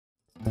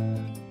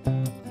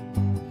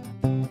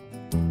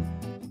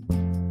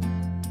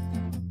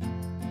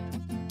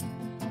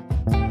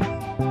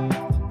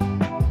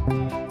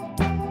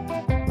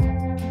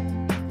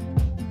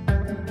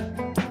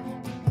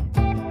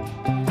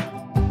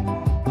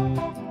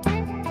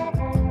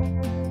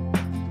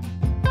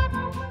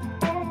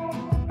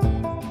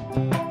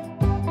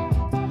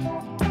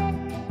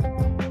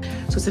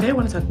So today I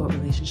want to talk about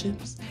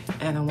relationships,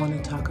 and I want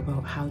to talk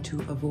about how to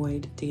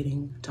avoid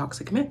dating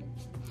toxic men.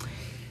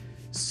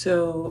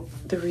 So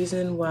the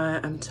reason why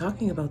I'm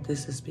talking about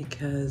this is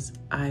because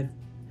I've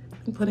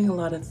been putting a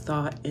lot of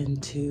thought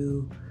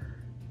into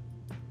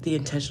the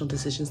intentional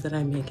decisions that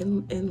I make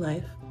in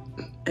life,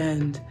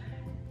 and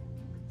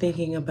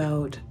thinking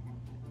about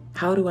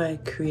how do I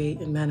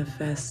create and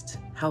manifest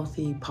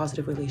healthy,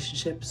 positive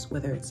relationships,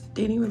 whether it's a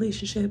dating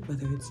relationship,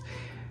 whether it's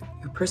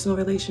your personal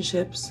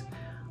relationships.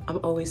 I'm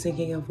always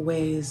thinking of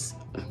ways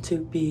to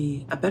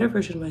be a better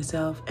version of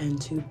myself and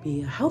to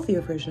be a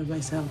healthier version of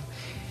myself.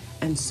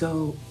 And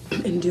so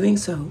in doing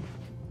so,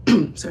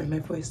 sorry, my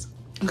voice.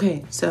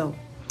 Okay, so,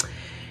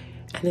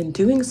 and in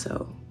doing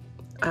so,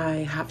 I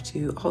have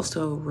to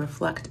also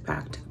reflect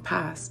back to the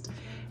past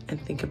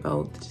and think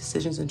about the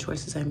decisions and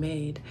choices I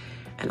made,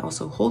 and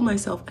also hold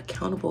myself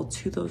accountable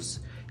to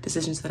those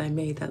decisions that I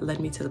made that led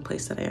me to the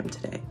place that I am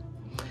today.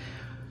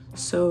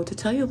 So to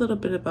tell you a little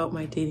bit about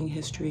my dating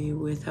history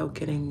without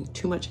getting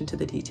too much into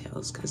the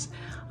details, because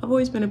I've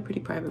always been a pretty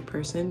private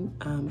person,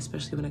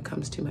 especially when it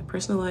comes to my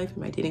personal life and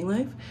my dating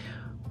life.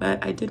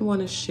 But I did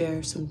want to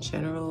share some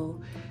general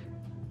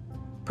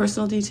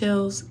personal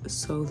details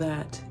so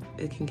that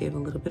it can give a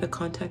little bit of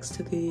context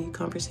to the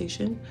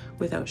conversation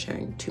without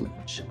sharing too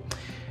much.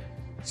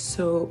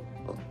 So,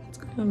 what's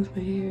going on with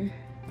my hair?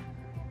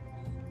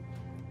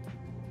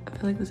 I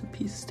feel like there's a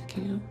piece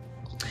sticking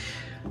out.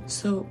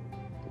 So,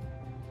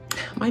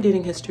 my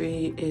dating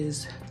history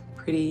is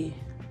pretty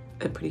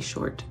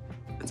short.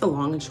 It's a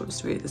long and short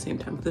story at the same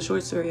time. But the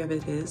short story of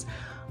it is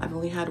I've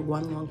only had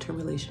one long-term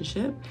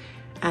relationship,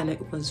 and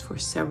it was for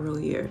several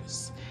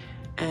years.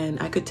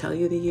 And I could tell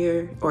you the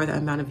year or the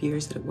amount of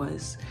years that it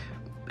was.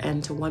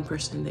 And to one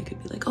person, they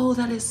could be like, oh,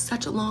 that is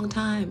such a long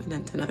time. And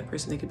then to another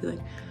person, they could be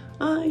like,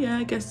 oh, yeah,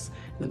 I guess.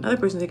 And another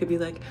person, they could be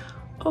like,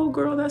 oh,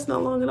 girl, that's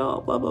not long at all,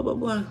 blah, blah, blah,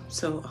 blah.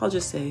 So I'll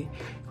just say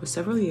it was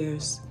several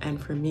years.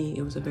 And for me,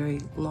 it was a very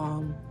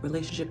long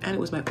relationship. And it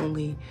was my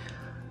only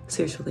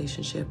serious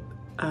relationship.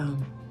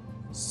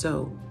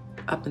 So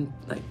up and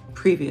like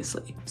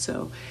previously.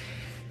 So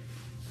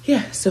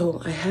yeah,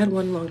 so I had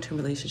one long-term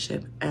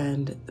relationship,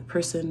 and the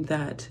person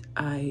that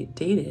I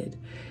dated,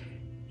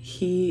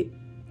 he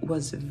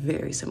was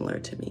very similar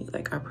to me.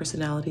 Like, our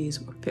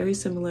personalities were very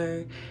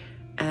similar,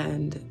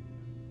 and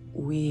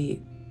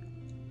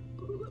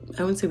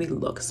I wouldn't say we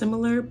look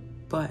similar,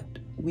 but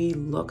we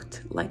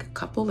looked like a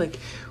couple. Like,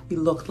 we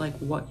looked like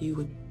what you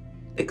would,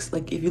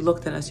 like, if you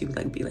looked at us, you would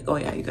like be like, oh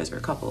yeah, you guys are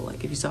a couple.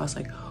 Like, if you saw us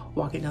like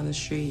walking down the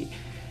street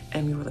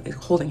and we were like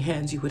holding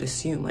hands, you would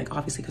assume, like,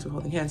 obviously because we're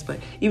holding hands, but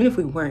even if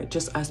we weren't,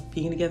 just us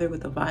being together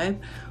with a vibe,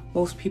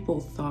 most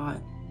people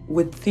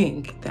would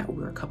think that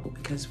we're a couple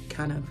because we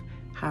kind of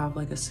have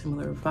like a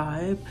similar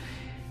vibe.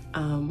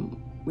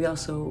 We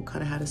also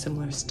kind of had a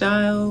similar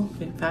style,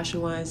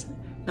 fashion-wise,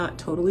 not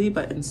totally,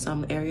 but in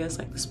some areas,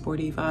 like the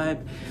sporty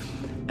vibe.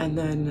 And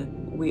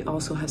then we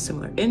also have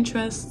similar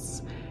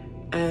interests,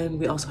 and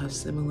we also have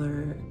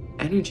similar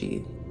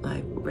energy,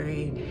 like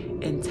very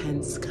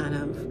intense kind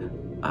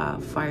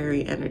of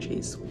fiery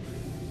energies.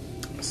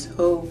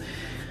 So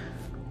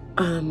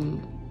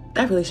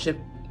that relationship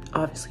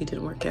obviously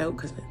didn't work out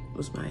because it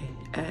was my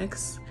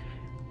ex.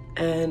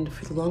 And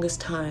for the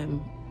longest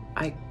time,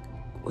 I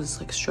was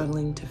like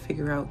struggling to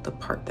figure out the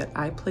part that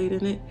I played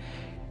in it.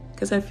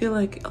 Because I feel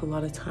like a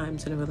lot of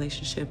times in a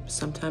relationship,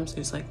 sometimes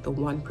there's like the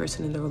one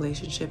person in the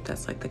relationship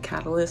that's like the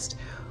catalyst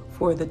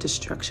for the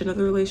destruction of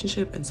the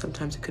relationship. And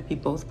sometimes it could be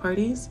both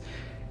parties.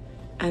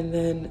 And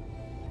then,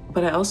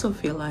 but I also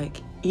feel like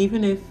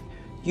even if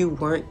you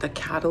weren't the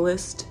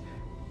catalyst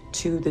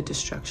to the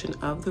destruction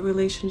of the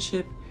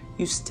relationship,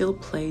 you still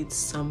played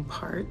some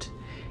part,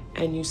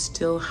 and you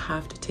still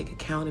have to take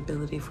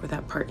accountability for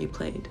that part you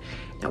played.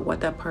 Now, what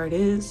that part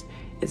is,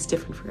 it's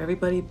different for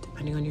everybody,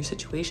 depending on your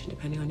situation,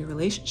 depending on your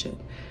relationship.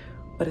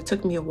 But it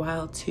took me a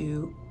while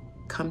to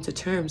come to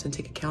terms and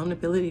take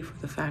accountability for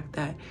the fact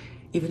that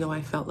even though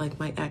I felt like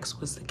my ex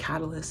was the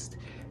catalyst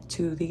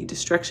to the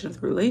destruction of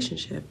the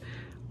relationship,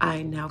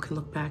 I now can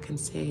look back and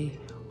say,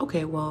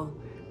 okay, well,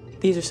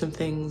 these are some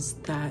things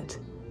that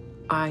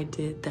I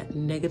did that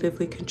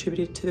negatively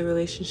contributed to the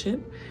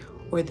relationship,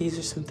 or these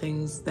are some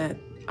things that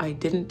I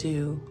didn't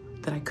do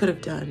that I could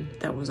have done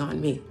that was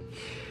on me.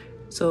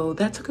 So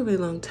that took a really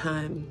long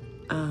time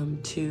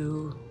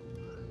to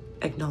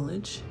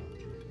acknowledge,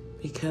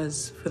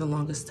 because for the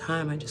longest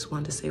time I just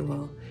wanted to say,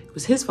 well, it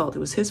was his fault,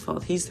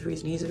 he's the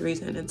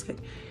reason. And it's like,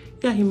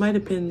 yeah, he might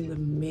have been the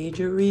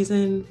major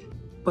reason,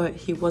 but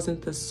he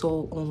wasn't the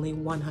sole, only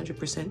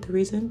 100% the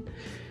reason.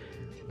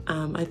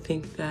 I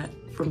think that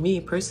for me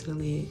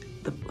personally,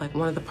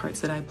 one of the parts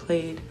that I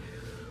played,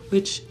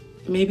 which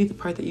maybe the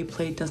part that you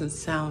played doesn't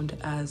sound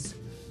as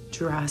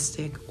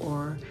drastic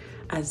or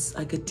as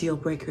like a deal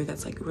breaker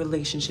that's like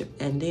relationship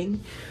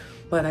ending,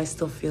 but I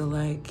still feel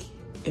like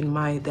in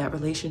that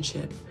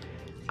relationship,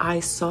 I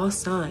saw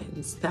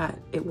signs that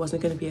it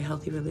wasn't going to be a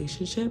healthy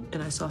relationship,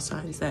 and I saw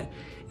signs that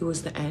it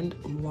was the end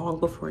long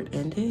before it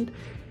ended,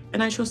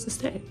 and I chose to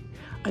stay.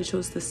 I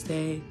chose to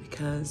stay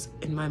because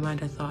in my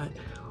mind I thought,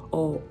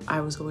 oh,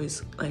 I was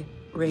always like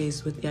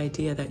raised with the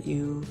idea that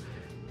you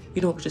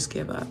don't just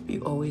give up.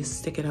 You always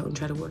stick it out and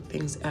try to work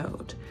things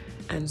out.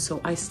 And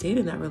so I stayed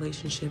in that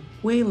relationship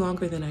way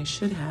longer than I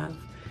should have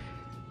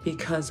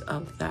because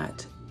of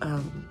that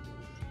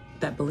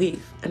that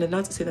belief. And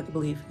not to say that the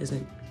belief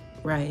isn't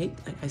right.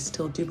 Like, I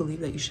still do believe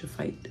that you should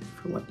fight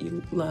for what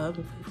you love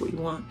and for what you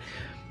want.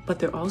 But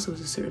there also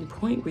is a certain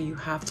point where you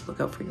have to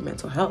look out for your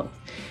mental health,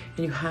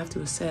 and you have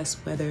to assess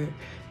whether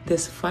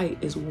this fight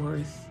is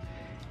worth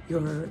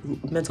your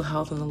mental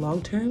health in the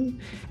long term,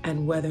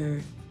 and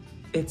whether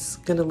it's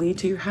going to lead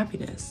to your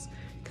happiness.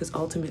 Because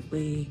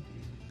ultimately,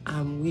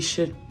 we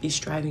should be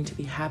striving to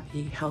be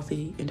happy,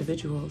 healthy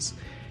individuals.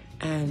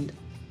 And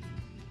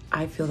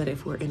I feel that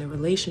if we're in a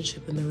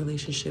relationship, and the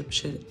relationship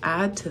should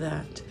add to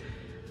that.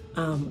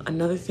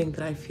 Another thing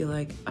that I feel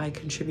like I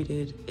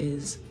contributed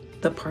is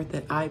the part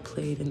that I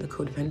played in the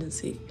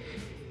codependency,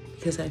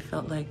 because I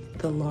felt like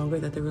the longer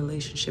that the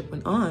relationship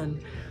went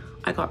on,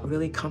 I got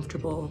really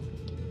comfortable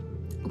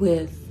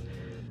with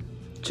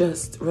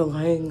just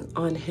relying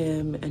on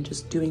him and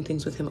just doing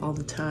things with him all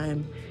the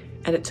time.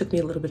 And it took me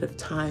a little bit of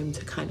time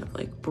to kind of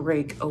like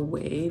break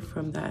away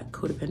from that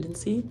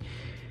codependency.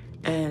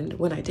 And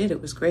when I did, it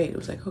was great. It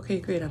was like, okay,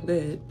 great, I'm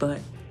good. But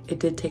it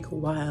did take a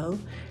while.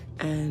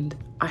 And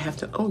I have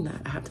to own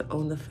that. I have to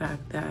own the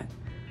fact that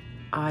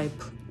I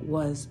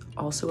was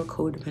also a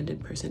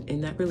codependent person in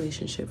that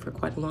relationship for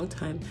quite a long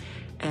time.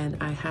 And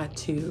I had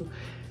to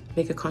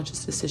make a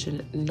conscious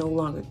decision no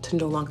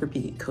longer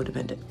be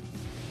codependent.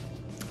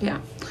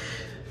 Yeah.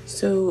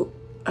 So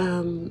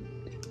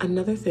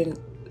another thing,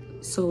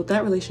 so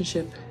that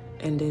relationship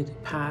ended,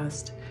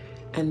 passed.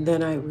 And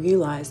then I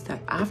realized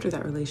that after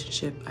that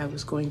relationship, I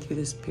was going through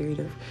this period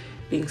of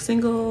being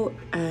single,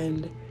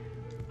 and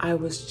I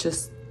was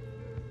just,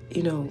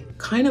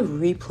 kind of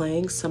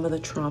replaying some of the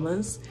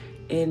traumas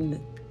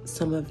in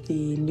some of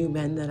the new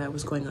men that I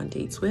was going on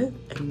dates with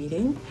and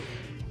meeting.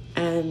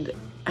 And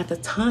at the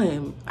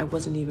time, I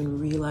wasn't even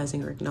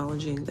realizing or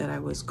acknowledging that I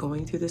was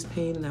going through this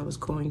pain, and I was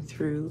going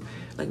through,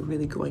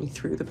 really going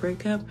through the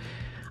breakup.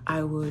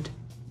 I would,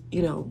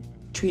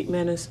 treat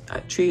men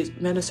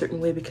a certain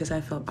way because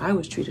I felt I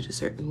was treated a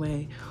certain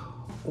way,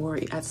 or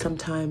at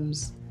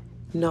sometimes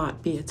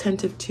not be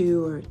attentive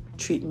to or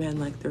treat men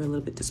like they're a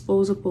little bit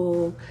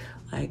disposable,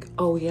 like,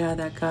 oh yeah,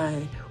 that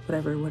guy,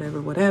 whatever,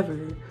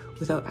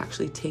 without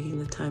actually taking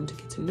the time to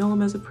get to know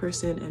him as a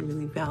person and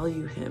really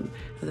value him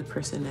as a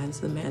person, as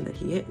the man that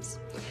he is.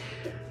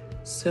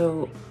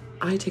 So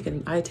I take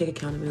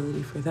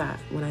accountability for that.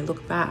 When I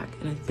look back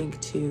and I think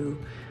to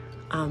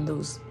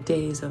those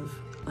days of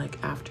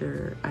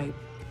after I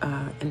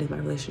ended my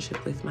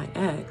relationship with my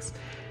ex,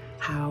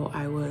 how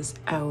I was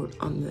out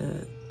on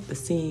the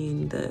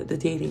scene, the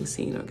dating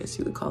scene, I guess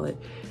you would call it,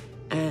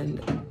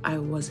 and I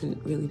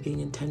wasn't really being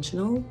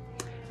intentional.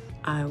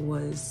 I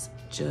was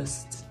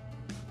just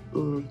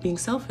being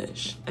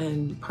selfish,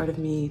 and part of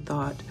me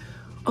thought,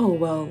 oh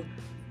well,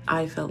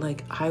 I felt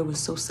like I was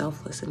so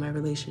selfless in my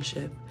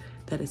relationship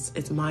that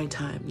it's my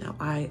time now.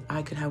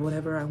 I could have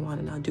whatever I want,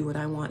 and I'll do what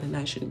I want, and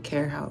I shouldn't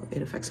care how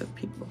it affects other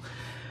people.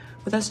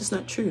 But that's just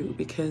not true,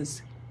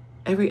 because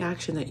every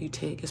action that you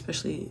take,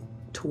 especially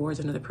towards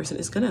another person,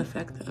 is going to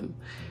affect them.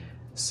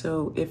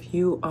 So if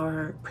you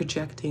are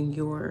projecting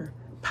your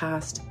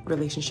past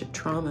relationship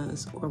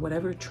traumas or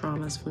whatever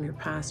traumas from your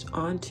past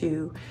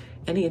onto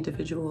any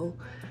individual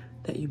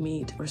that you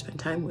meet or spend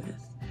time with,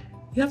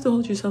 you have to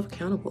hold yourself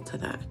accountable to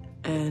that.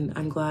 And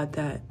I'm glad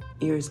that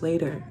years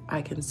later,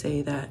 I can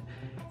say that,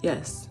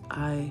 yes,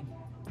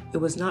 it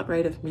was not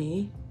right of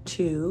me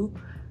to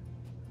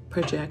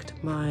project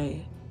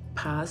my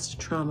past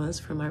traumas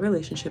from my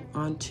relationship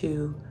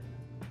onto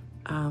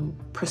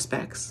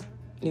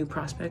new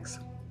prospects,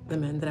 the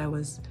men that I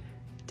was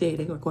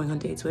dating or going on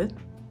dates with.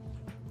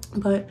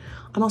 But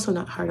I'm also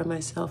not hard on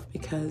myself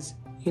because,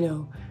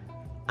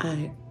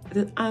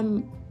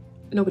 I'm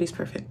nobody's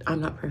perfect. I'm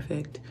not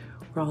perfect.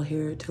 We're all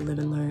here to live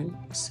and learn.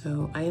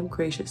 So I am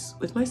gracious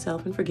with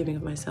myself and forgiving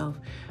of myself,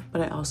 but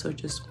I also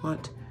just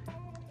want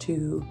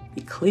to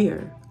be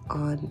clear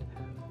on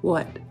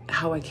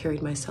how I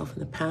carried myself in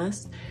the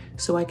past,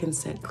 so I can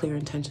set clear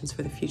intentions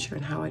for the future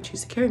and how I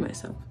choose to carry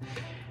myself.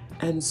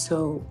 And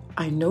so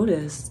I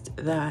noticed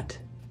that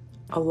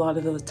a lot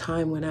of the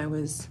time when I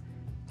was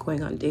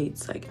going on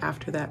dates,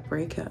 after that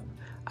breakup,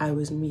 I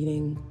was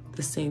meeting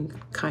the same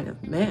kind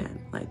of man.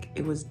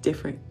 It was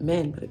different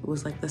men, but it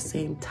was the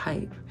same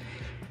type.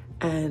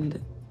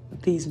 And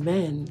these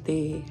men,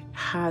 they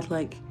had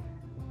I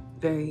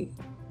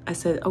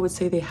would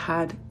say they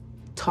had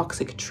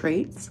toxic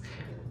traits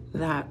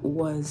that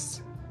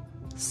was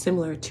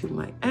similar to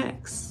my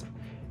ex.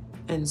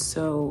 And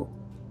so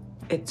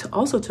it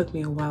also took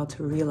me a while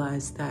to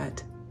realize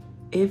that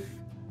if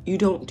you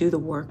don't do the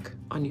work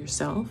on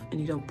yourself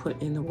and you don't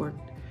put in the work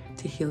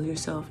to heal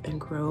yourself and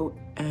grow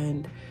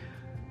and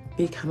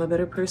become a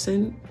better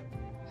person,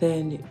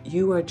 then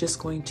you are just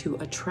going to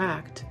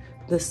attract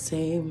the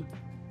same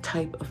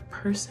type of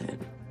person.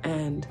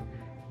 And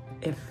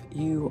if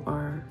you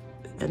are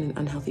in an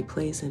unhealthy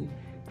place and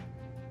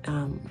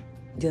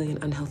dealing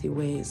in unhealthy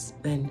ways,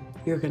 then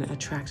you're going to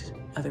attract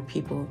other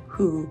people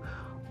who,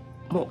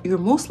 you're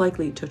most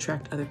likely to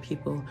attract other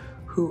people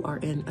who are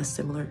in a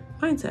similar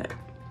mindset.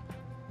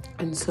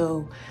 And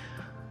so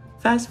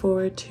fast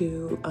forward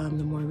to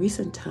the more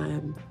recent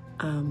time,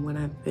 when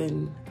I've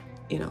been,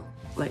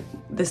 like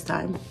this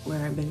time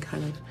where I've been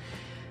kind of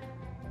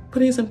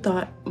putting some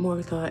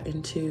more thought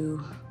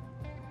into,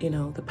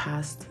 the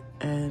past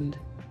and,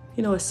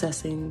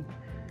 assessing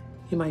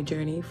my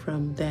journey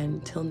from then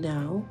till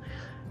now.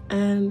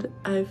 And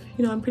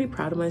I'm pretty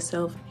proud of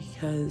myself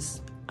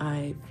because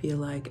I feel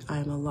like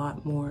I'm a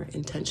lot more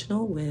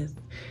intentional with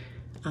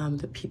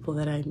the people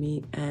that I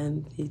meet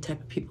and the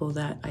type of people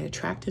that I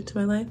attract into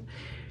my life.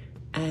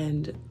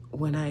 And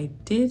when I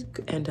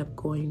did end up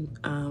going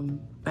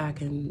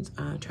back and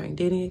trying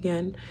dating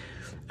again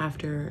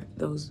after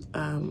those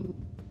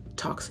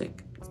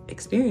toxic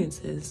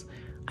experiences,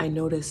 I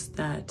noticed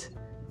that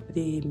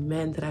the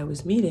men that I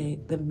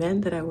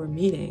were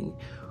meeting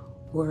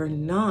were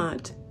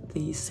not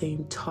the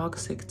same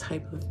toxic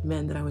type of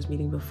men that I was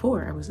meeting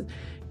before. I was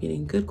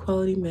meeting good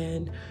quality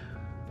men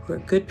who are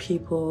good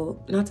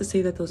people. Not to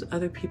say that those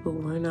other people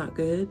were not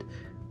good,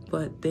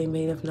 but they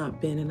may have not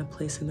been in a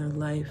place in their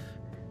life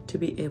to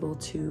be able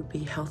to be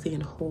healthy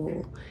and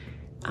whole,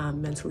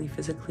 mentally,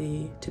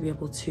 physically, to be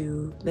able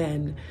to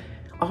then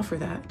offer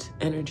that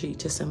energy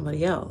to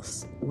somebody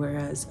else.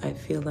 Whereas I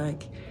feel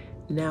like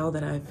now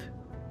that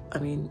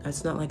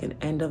it's not like an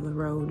end of the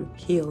road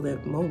healed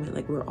at moment.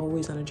 Like, we're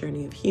always on a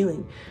journey of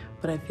healing,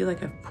 but I feel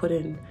like I've put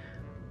in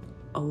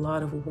a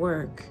lot of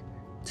work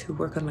to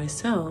work on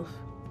myself.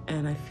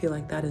 And I feel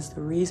like that is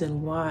the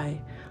reason why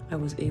I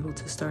was able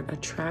to start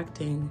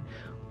attracting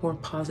more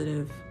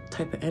positive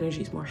type of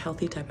energies, more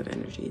healthy type of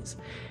energies.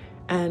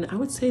 And I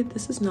would say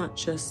this is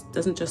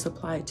doesn't just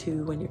apply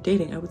to when you're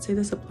dating. I would say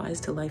this applies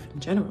to life in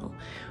general.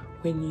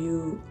 When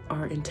you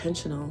are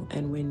intentional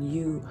and when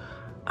you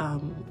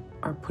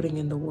are putting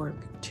in the work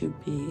to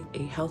be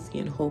a healthy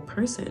and whole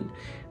person,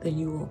 then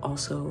you will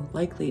also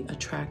likely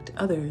attract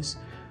others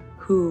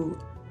who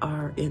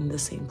are in the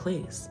same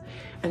place.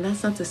 And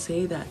that's not to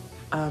say that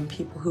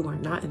people who are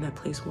not in that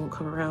place won't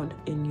come around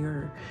in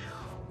your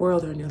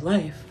world or in your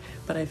life,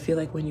 but I feel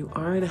like when you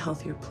are in a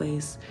healthier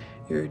place,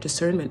 your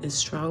discernment is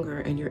stronger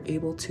and you're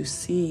able to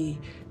see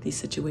these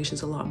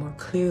situations a lot more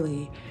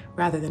clearly,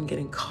 rather than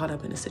getting caught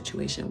up in a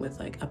situation with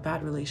like a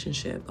bad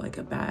relationship, like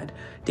a bad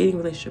dating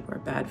relationship or a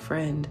bad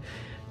friend,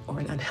 or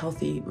an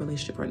unhealthy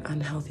relationship or an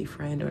unhealthy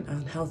friend or an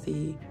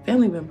unhealthy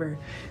family member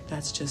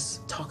that's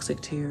just toxic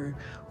to your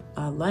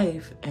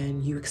life,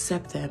 and you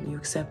accept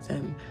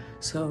them.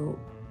 So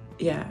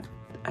yeah,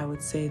 I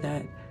would say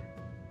that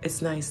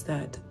it's nice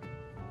that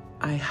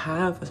I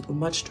have a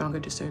much stronger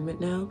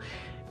discernment now,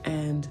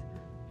 and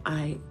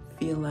I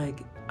feel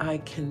like I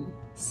can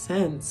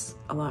sense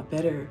a lot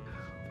better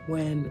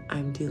when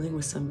I'm dealing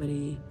with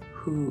somebody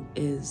who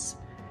is,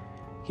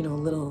 a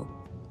little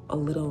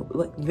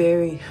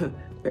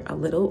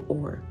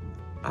or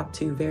up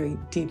to very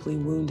deeply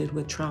wounded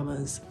with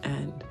traumas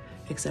and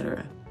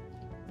etc.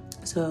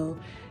 So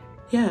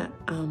yeah,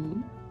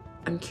 I'm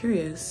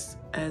curious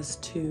as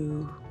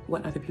to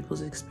what other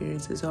people's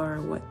experiences are,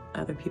 what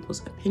other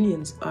people's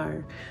opinions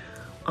are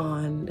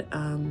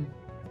on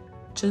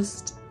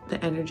just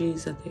the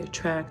energies that they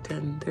attract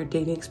and their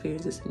dating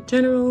experiences in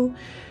general,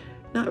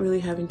 not really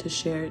having to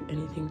share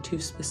anything too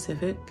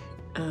specific,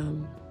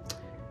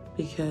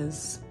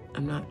 because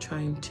I'm not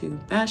trying to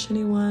bash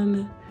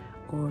anyone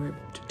or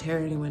to tear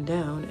anyone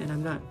down, and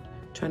I'm not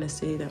trying to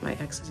say that my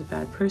ex is a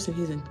bad person.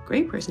 He's a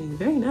great person, he's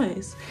very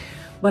nice,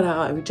 but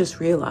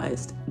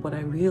what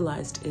I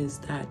realized is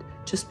that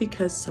just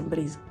because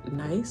somebody's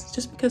nice,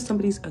 just because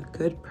somebody's a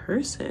good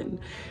person,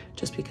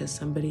 just because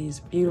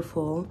somebody's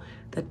beautiful,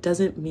 that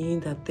doesn't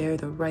mean that they're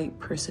the right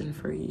person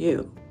for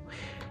you.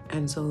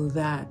 And so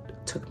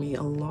that took me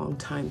a long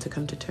time to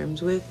come to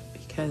terms with,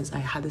 because I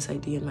had this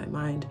idea in my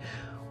mind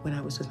when I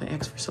was with my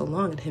ex for so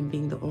long, and him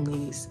being the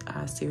only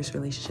serious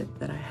relationship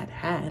that I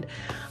had,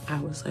 I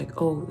was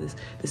like, oh,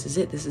 this is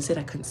it.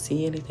 I couldn't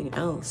see anything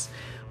else.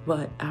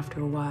 But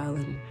after a while,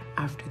 and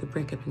after the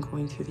breakup and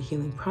going through the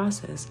healing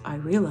process, I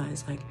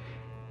realized like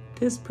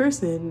this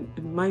person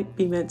might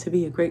be meant to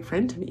be a great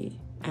friend to me,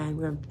 and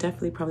we're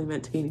definitely probably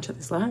meant to be in each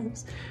other's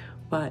lives,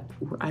 but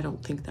I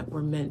don't think that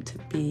we're meant to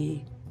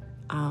be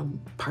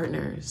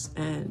partners,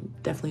 and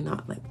definitely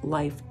not like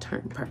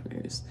life-term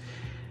partners.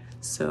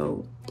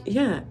 So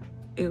yeah,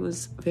 it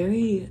was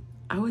very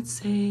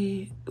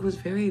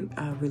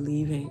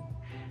relieving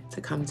to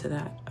come to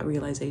that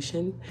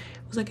realization.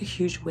 It was like a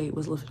huge weight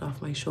was lifted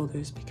off my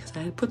shoulders, because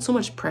I had put so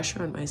much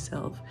pressure on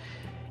myself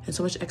and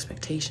so much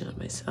expectation on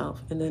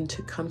myself. And then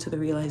to come to the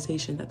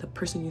realization that the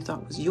person you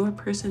thought was your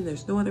person,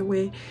 there's no other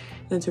way.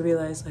 And then to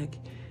realize like,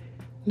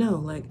 no,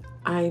 like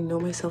I know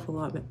myself a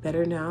lot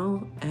better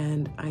now,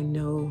 and I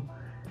know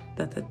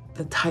that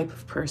the type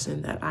of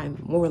person that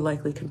I'm more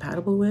likely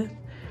compatible with,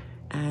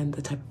 and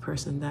the type of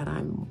person that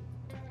I'm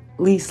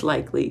least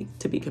likely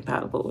to be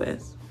compatible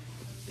with,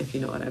 if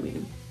you know what I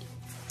mean.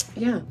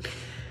 Yeah.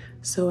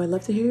 So I'd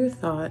love to hear your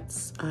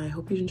thoughts. I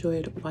hope you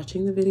enjoyed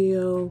watching the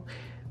video.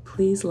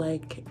 Please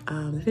like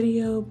the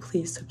video,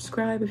 please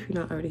subscribe if you're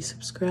not already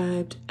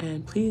subscribed,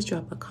 and please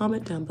drop a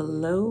comment down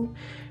below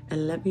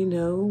and let me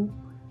know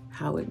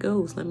how it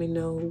goes. Let me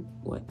know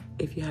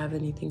if you have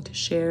anything to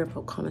share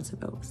about comments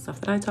about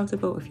stuff that I talked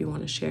about. If you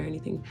want to share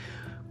anything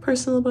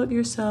personal about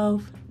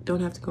yourself,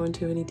 don't have to go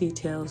into any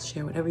details.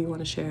 Share whatever you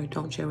want to share.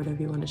 Don't share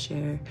whatever you want to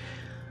share.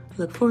 I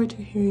look forward to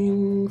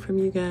hearing from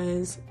you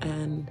guys,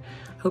 and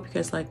I hope you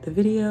guys liked the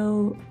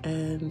video,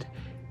 and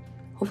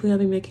hopefully I'll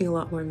be making a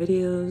lot more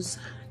videos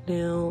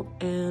now.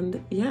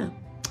 And yeah,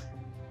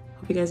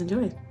 hope you guys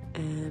enjoyed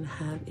and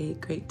have a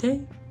great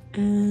day,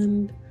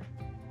 and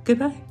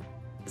goodbye.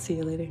 See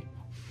you later.